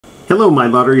Hello my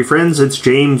lottery friends, it's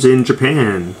James in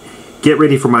Japan. Get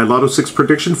ready for my Lotto 6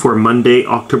 prediction for Monday,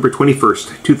 October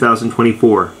 21st,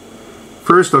 2024.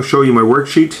 First I'll show you my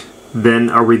worksheet, then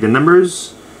I'll read the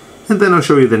numbers, and then I'll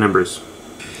show you the numbers.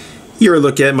 Here a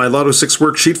look at my Lotto 6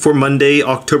 worksheet for Monday,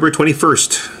 October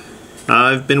 21st.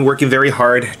 I've been working very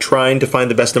hard trying to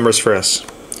find the best numbers for us.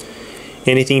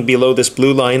 Anything below this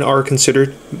blue line are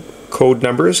considered code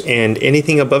numbers, and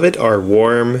anything above it are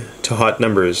warm to hot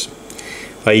numbers.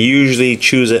 I usually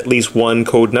choose at least one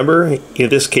code number. In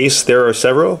this case, there are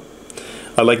several.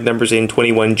 I like numbers in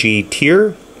 21G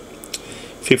tier,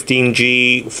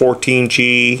 15G,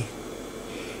 14G,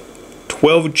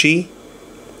 12G.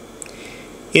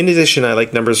 In addition, I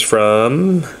like numbers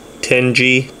from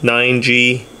 10G,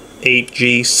 9G,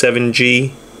 8G,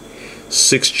 7G,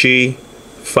 6G,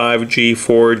 5G,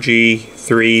 4G,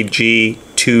 3G,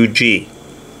 2G.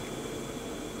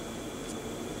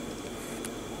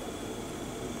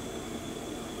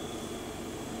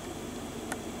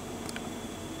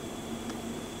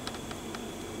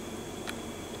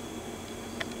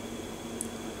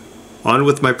 On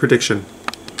with my prediction.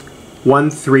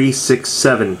 1, 3, 6,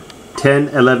 7, 10,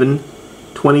 11,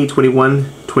 20,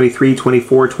 21, 23,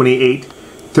 24, 28,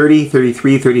 30,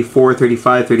 33, 34,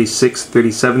 35, 36,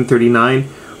 37, 39,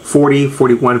 40,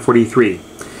 41, 43.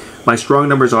 My strong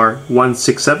numbers are 1,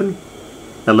 6, 7,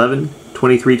 11,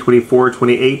 23, 24,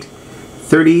 28,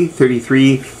 30,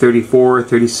 33, 34,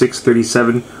 36,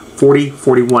 37, 40,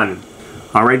 41.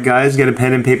 Alright guys, get a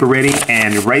pen and paper ready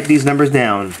and write these numbers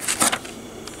down.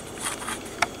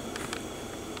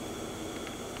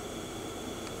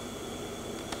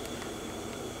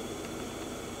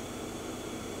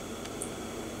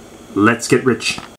 Let's get rich.